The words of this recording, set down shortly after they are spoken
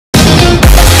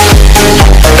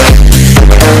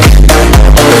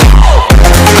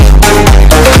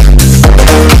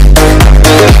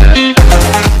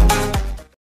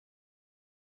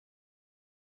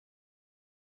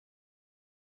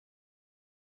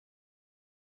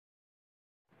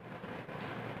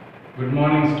Good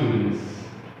morning, students.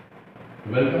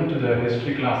 Welcome to the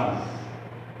history classes.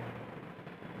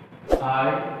 I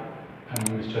am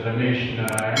Mr. Ramesh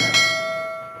Narayan,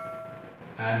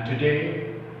 and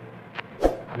today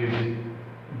we will be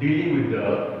dealing with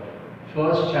the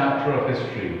first chapter of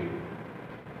history,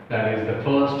 that is the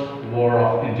First War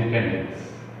of Independence.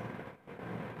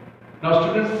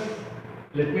 Now, students,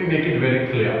 let me make it very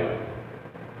clear.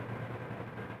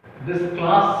 This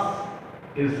class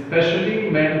is specially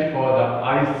meant for the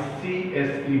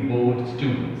ICSE board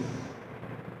students,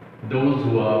 those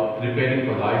who are preparing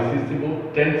for the ICSE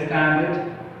board 10th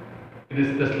standard. It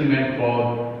is specially meant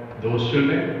for those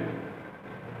children.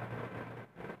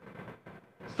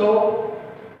 So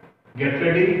get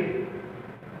ready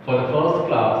for the first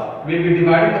class. We will be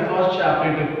dividing the first chapter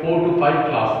into 4 to 5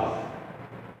 classes.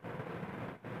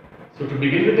 So to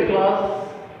begin with the class,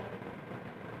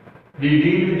 we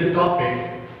deal with the topic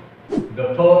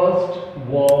the First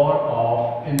War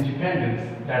of Independence,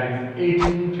 that is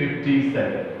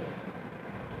 1857.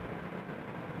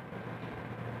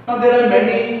 Now there are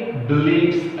many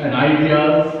beliefs and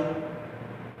ideas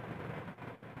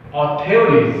or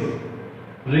theories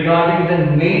regarding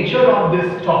the nature of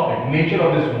this topic, nature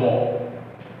of this war.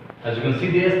 As you can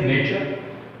see, there is nature.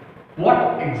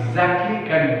 What exactly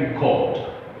can it be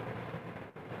called?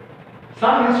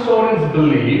 Some historians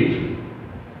believe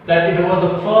that it was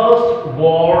the first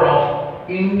war of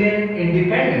Indian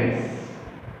independence.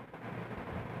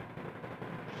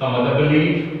 Some other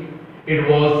believe it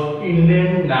was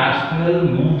Indian national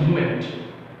movement.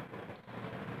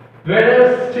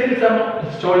 Whereas still some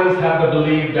historians have the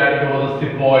belief that it was a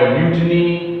Sepoy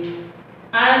mutiny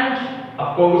and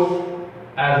of course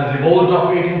as a revolt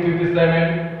of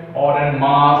 1857 or a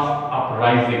mass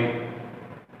uprising.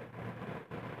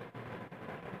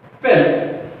 Well,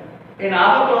 in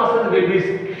our classes, we will be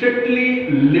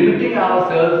strictly limiting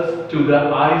ourselves to the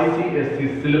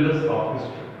ICSE syllabus of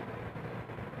history.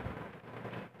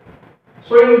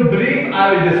 So in brief,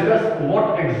 I will discuss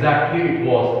what exactly it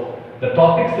was. The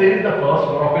topic says the First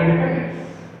War of Independence.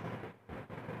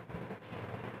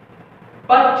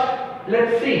 But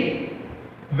let's see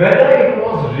whether it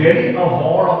was really a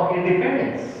war of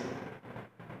independence.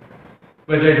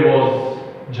 Whether it was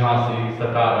Jhansi,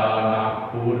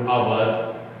 Satara, Nagpur, Awadh,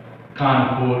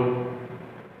 Kanpur,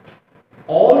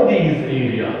 all these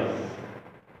areas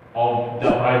of the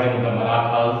uprising of the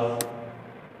Marathas,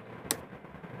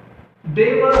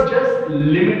 they were just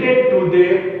limited to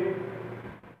their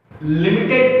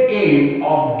limited aim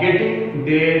of getting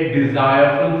their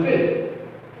desire fulfilled.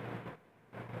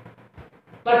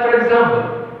 Like for example,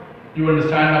 you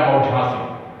understand about Jhansi.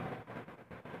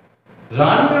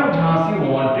 Rani of Jhansi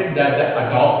wanted that the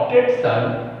adopted son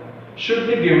should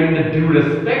be given the due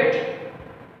respect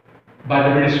by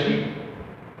the British people.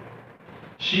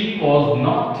 She was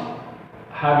not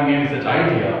having any such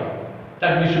idea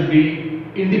that we should be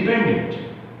independent.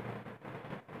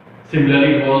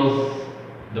 Similarly, it was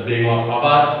the Begum of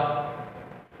Awadh,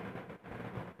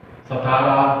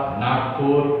 Satara,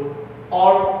 Nagpur,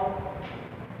 or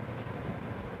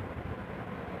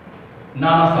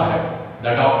Nana Sahib, the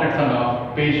adopted son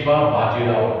of Peshwa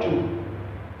Bajirao II.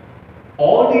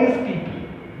 All these people,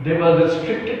 they were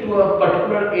restricted to a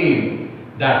particular aim,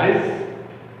 that is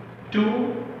to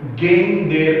gain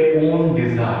their own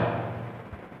desire.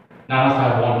 Nana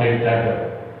Sahib wanted that the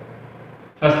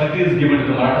facilities given to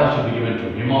the Marathas should be given to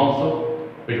him also,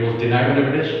 which was denied by the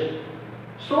British.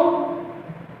 So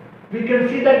we can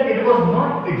see that it was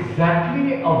not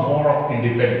exactly a war of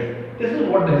independence. This is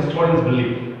what the historians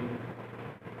believe.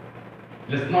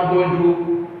 Let's not go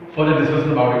into further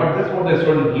discussion about it, but this is what the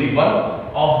historians believe. One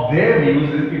of their views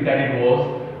is that it was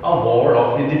a war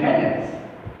of independence.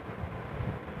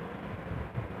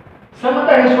 Some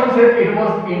other historians said it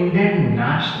was Indian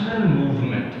national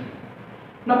movement.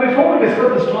 Now before we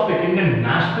discuss this topic, Indian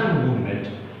national movement,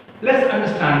 let's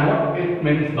understand what it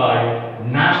means by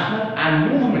national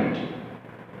and movement.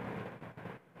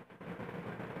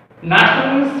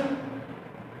 National means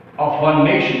of one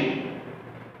nation,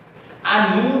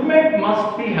 and movement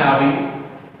must be having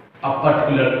a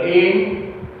particular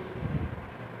aim,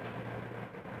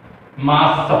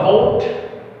 mass support,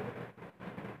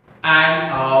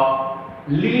 and a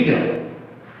leader,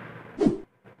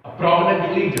 a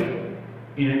prominent leader.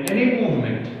 In any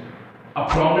movement, a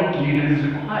prominent leader is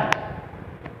required.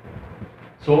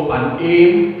 So an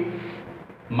aim,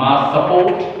 mass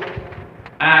support,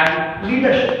 and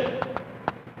leadership.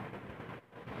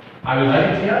 I will write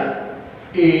it here.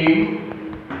 Aim,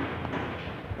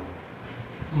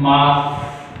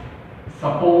 mass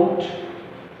support,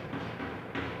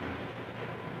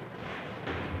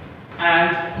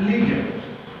 and leader.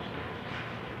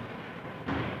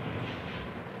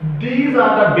 These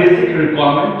are the basic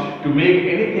requirements to make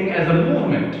anything as a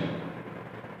movement.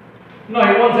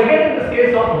 Now, once again, in this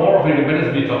case of War of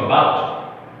Independence we talk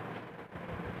about,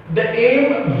 the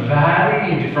aim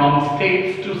varied from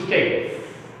states to states.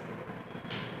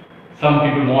 Some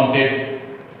people wanted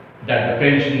that the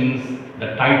pensions,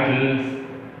 the titles,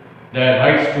 the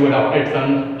rights to adopted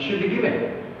sons should be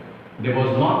given. There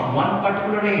was not one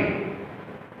particular aim.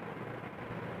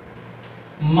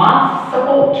 Mass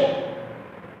support.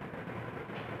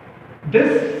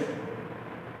 This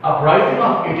uprising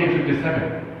of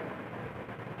 1857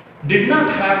 did not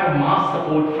have a mass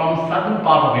support from southern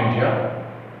part of India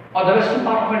or the western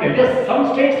part of India. Yes,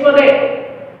 some states were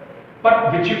there,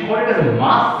 but which you call it as a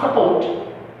mass support,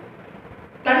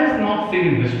 that is not seen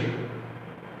in history.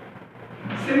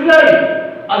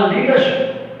 Similarly, a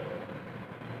leadership,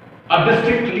 a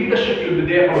district leadership should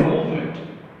be there for a movement.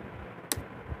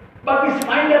 But we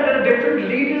find that there are different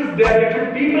leaders, there are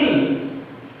different people.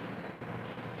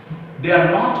 They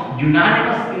are not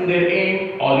unanimous in their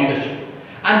aim or leadership.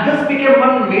 And this became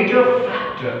one major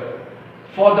factor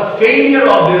for the failure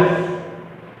of this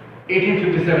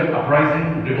 1857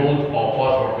 uprising, revolt or First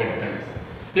War of Independence.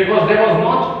 Because there was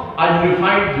not a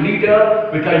unified leader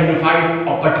with a unified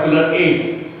or particular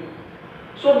aim.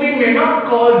 So we may not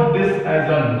call this as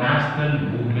a national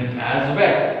movement as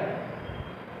well.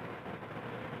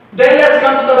 Then let's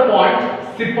come to the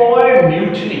point, Sepoy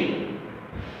Mutiny.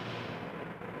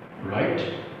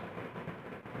 Right?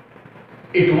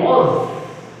 It was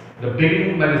the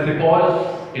beginning by the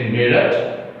Sepoys in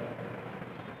Meerut,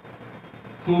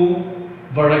 who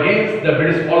were against the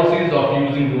British policies of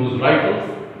using those rifles,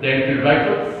 the Enfield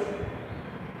rifles,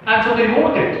 and so they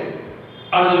revolted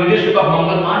under the leadership of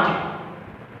Mangal Mati.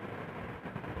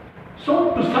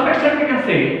 So to some extent we can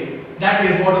say that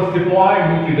is what the Sepoy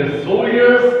Mutiny, the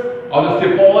soldiers or the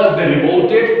Sepoys, they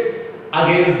revolted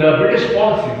against the British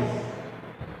policies.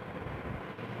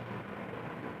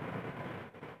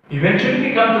 Eventually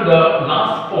we come to the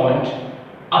last point,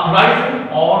 uprising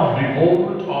or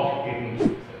revolt of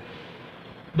 1857.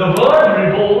 The word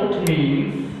revolt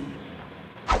means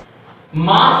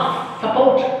mass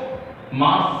support,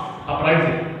 mass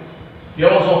uprising. Here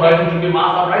also uprising should be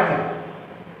mass uprising.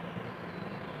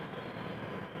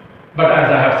 But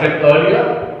as I have said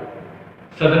earlier,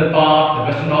 southern part,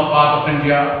 the western part of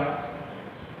India,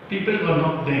 people were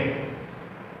not there.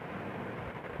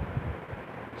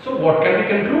 So what can we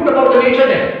conclude about the nature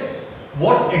then?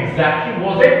 What exactly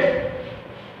was it?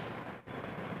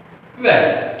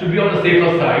 Well, to be on the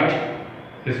safer side,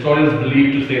 historians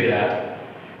believe to say that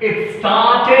it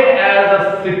started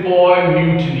as a Sepoy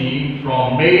mutiny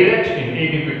from Meerut in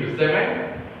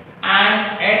 1857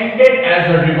 and ended as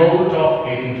a revolt of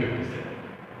 1857.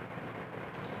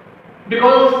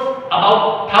 Because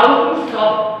about thousands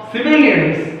of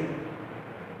civilians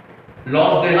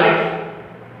lost their life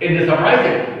in this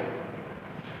uprising.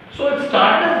 So it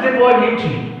started as Sepoy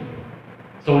mutiny.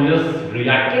 Soldiers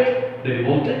reacted, they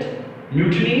revolted,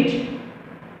 mutinied,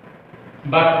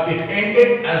 but it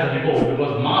ended as a revolt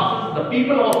because masses, the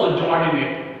people also joined in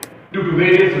it due to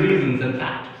various reasons in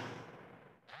fact.